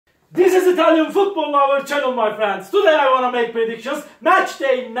This is Italian Football Lover channel, my friends. Today I want to make predictions. Match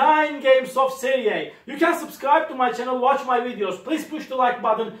day 9 games of Serie A. You can subscribe to my channel, watch my videos. Please push the like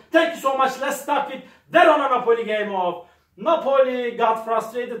button. Thank you so much. Let's start with Verona-Napoli game of. Napoli got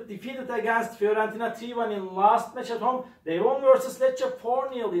frustrated, defeated against Fiorentina 3-1 in last match at home. They won versus Lecce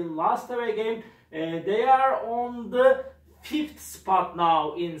 4-0 in last away game. They are on the 5th spot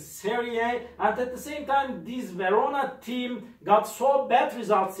now in Serie A, and at the same time this Verona team got so bad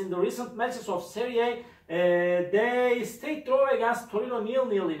results in the recent matches of Serie A. They stayed draw against Torino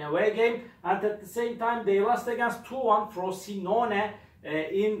 0-0 in away game, and at the same time they lost against 2-1 Frosinone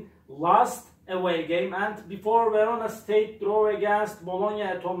in last away game, and before Verona stayed draw against Bologna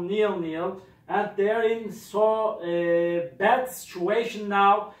at home 0-0, and they're in so bad situation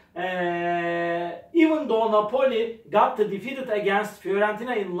now. Even though Napoli got defeated against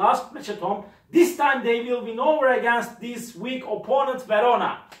Fiorentina in last match at home, this time they will win over against this weak opponent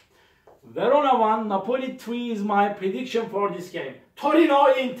Verona. Verona 1, Napoli 3 is my prediction for this game. Torino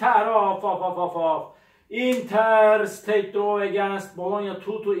Inter Inter stayed draw against Bologna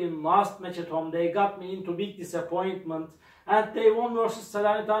 2-2 in last match at home. They got me into big disappointment. And they won versus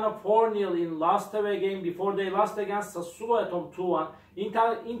Salernitana 4-0 in last away game before they lost against Sassuolo at home 2-1.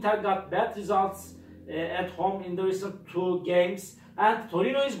 Inter got bad results at home in the recent 2 games. And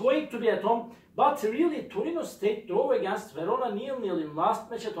Torino is going to be at home. But really, Torino stayed draw against Verona 0-0 in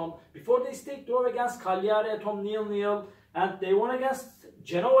last match at home. Before they stayed draw against Cagliari at home 0-0. And they won against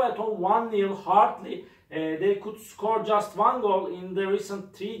Genoa at home 1-0 hardly. They could score just 1 goal in the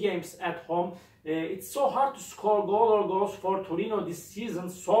recent 3 games at home. It's so hard to score goal or goals for Torino this season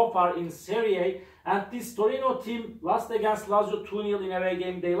so far in Serie A. And this Torino team lost against Lazio 2-0 in away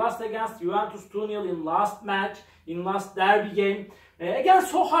game. They lost against Juventus 2-0 in last match, in last derby game. Again,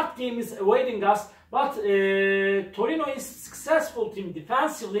 so hard game is awaiting us. But Torino is successful team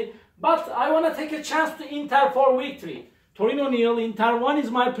defensively. But I want to take a chance to Inter for victory. Torino 0, Inter 1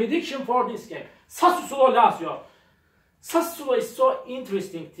 is my prediction for this game. Sassuolo Lazio. Sassuolo is so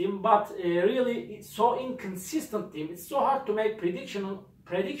interesting team, but really it's so inconsistent team. It's so hard to make prediction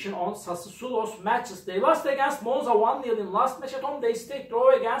on Sassuolo's matches. They lost against Monza 1-0 in last match at home. They stayed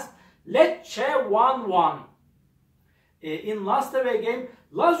draw against Lecce 1-1 in last away game.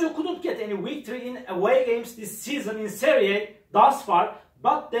 Lazio couldn't get any victory in away games this season in Serie A thus far.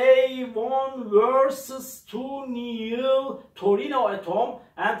 But they won versus 2-0 Torino at home.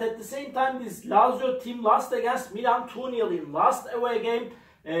 And at the same time, this Lazio team lost against Milan 2-0 in last away game.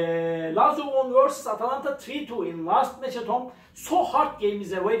 Lazio won versus Atalanta 3-2 in last match at home. So hard game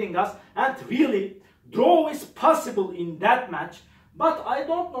is awaiting us. And really, draw is possible in that match. But I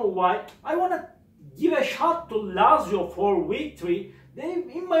don't know why. I want to give a shot to Lazio for victory.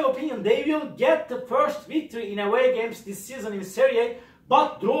 In my opinion, they will get the first victory in away games this season in Serie A.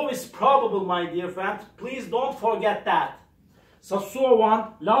 But draw is probable, my dear friend. Please don't forget that. Sassuolo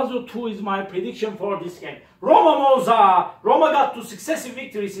 1, Lazio 2 is my prediction for this game. Roma-Monza. Roma got 2 successive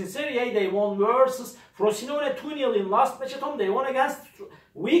victories in Serie A. They won versus Frosinone 2-0 in last match at home. They won against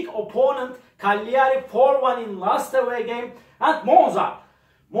weak opponent Cagliari 4-1 in last away game. And Monza.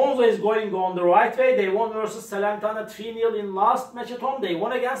 Monza is going on the right way. They won versus Salernitana 3-0 in last match at home. They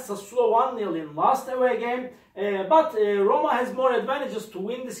won against Sassuolo 1-0 in last away game. But Roma has more advantages to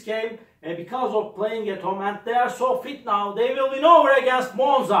win this game because of playing at home. And they are so fit now. They will win over against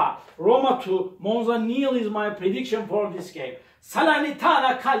Monza. Roma 2, Monza 0 is my prediction for this game.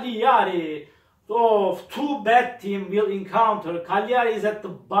 Salernitana Cagliari. So, 2 bad teams will encounter. Cagliari is at the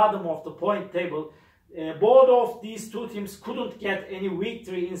bottom of the point table. Both of these 2 teams couldn't get any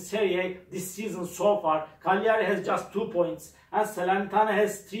victory in Serie A this season so far. Cagliari has just 2 points and Salernitana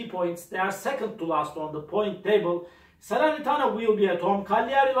has 3 points. They are second to last on the point table. Salernitana will be at home.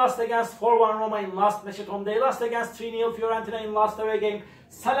 Cagliari lost against 4-1 Roma in last match at home. They lost against 3-0 Fiorentina in last away game.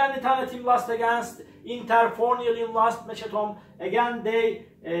 Salernitana team lost against Inter 4-0 in last match at home. Again, they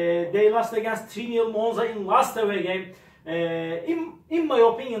lost against 3-0 Monza in last away game. In my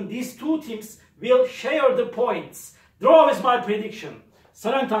opinion, these 2 teams will share the points. Draw is my prediction.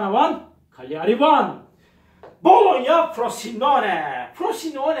 Salernitana 1, Cagliari 1. Bologna, Frosinone.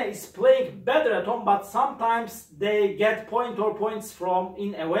 Frosinone is playing better at home, but sometimes they get points from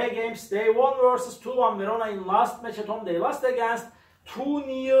in away games. They won versus 2-1 Verona in last match at home. They lost against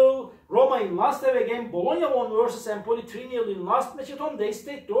 2-0 Roma in last away game. Bologna won versus Empoli 3-0 in last match at home. They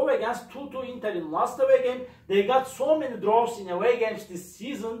stayed draw against 2-2 Inter in last away game. They got so many draws in away games this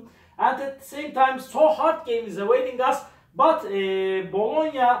season. And at the same time, so hard game is awaiting us. But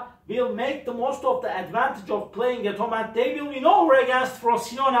Bologna will make the most of the advantage of playing at home. And they will win over against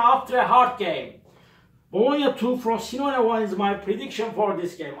Frosinone after a hard game. Bologna 2, Frosinone 1 is my prediction for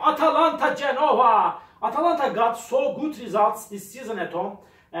this game. Atalanta Genova. Atalanta got so good results this season at home.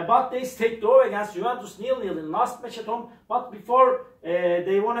 But they stayed draw against Juventus 0-0 in last match at home. But before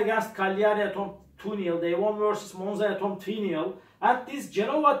they won against Cagliari at home 2-0. They won versus Monza at home 3-0. And this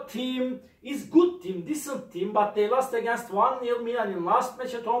Genova team is good team, decent team. But they lost against 1-0 Milan in last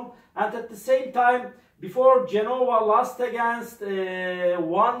match at home. And at the same time, before Genova lost against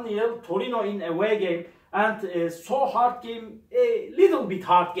 1-0 Torino in away game. And so hard game, a little bit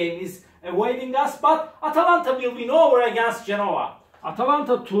hard game is awaiting us. But Atalanta will win over against Genova.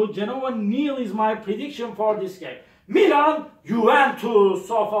 Atalanta 2, Genova 0 is my prediction for this game. Milan, Juventus.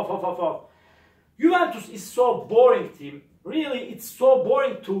 Juventus is so boring team. Really, it's so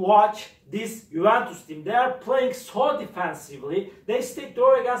boring to watch this Juventus team. They are playing so defensively. They stayed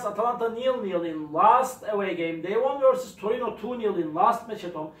draw against Atalanta 0-0 in last away game. They won versus Torino 2-0 in last match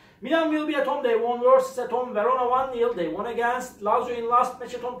at home. Milan will be at home. They won versus at home Verona 1-0. They won against Lazio in last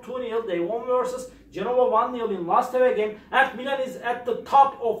match at home 2-0. They won versus Genova 1-0 in last away game. And Milan is at the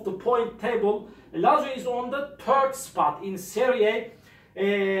top of the point table. Lazio is on the 3rd spot in Serie A.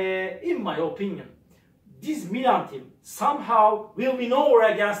 In my opinion, this Milan team somehow will win over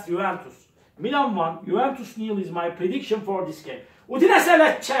against Juventus. Milan 1, Juventus 0 is my prediction for this game. Udinese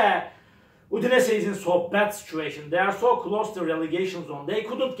Lecce. Udinese is in so bad situation. They are so close to relegation zone. They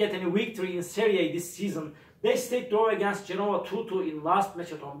couldn't get any victory in Serie A this season. They stayed draw against Genoa 2-2 in last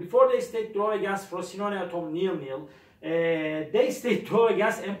match at home. Before they stayed draw against Frosinone at home 0-0. They stayed draw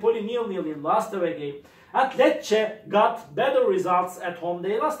against Empoli 0-0 in last away game. And Lecce got better results at home.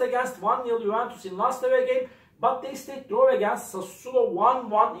 They lost against 1-0 Juventus in last away game. But they stayed draw against Sassuolo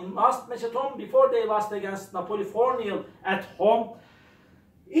 1-1 in last match at home. Before they lost against Napoli 4-0 at home.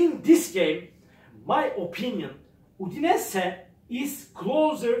 In this game, my opinion, Udinese is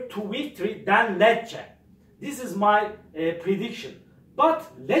closer to victory than Lecce. This is my prediction.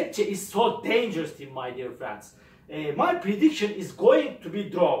 But Lecce is so dangerous team, my dear friends. My prediction is going to be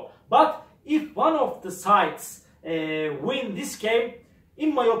draw. But if one of the sides win this game,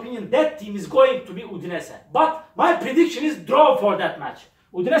 in my opinion, that team is going to be Udinese. But my prediction is draw for that match.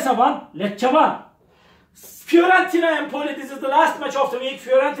 Udinese 1, Lecce 1. Fiorentina Empoli, this is the last match of the week.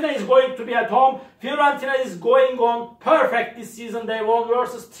 Fiorentina is going to be at home. Fiorentina is going on perfect this season. They won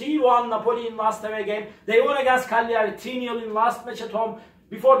versus 3-1 Napoli in last away game. They won against Cagliari 3-0 in last match at home.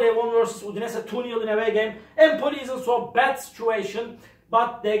 Before they won versus Udinese 2-0 in away game. Empoli is in so bad situation.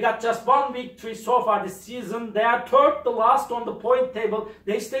 But they got just one victory so far this season. They are 3rd, the last on the point table.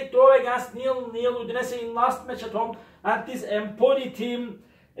 They stayed draw against 0-0 Udinese in last match at home. And this Empoli team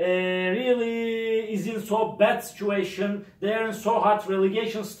really is in so bad situation. They are in so hard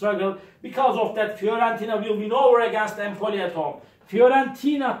relegation struggle. Because of that, Fiorentina will win over against Empoli at home.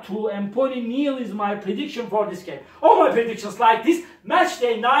 Fiorentina 2, Empoli 0 is my prediction for this game. All my predictions like this. Match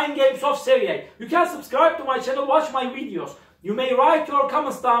day 9 games of Serie A. You can subscribe to my channel, watch my videos. You may write your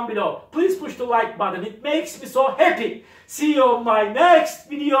comments down below. Please push the like button. It makes me so happy. See you on my next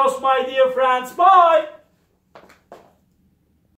videos, my dear friends. Bye!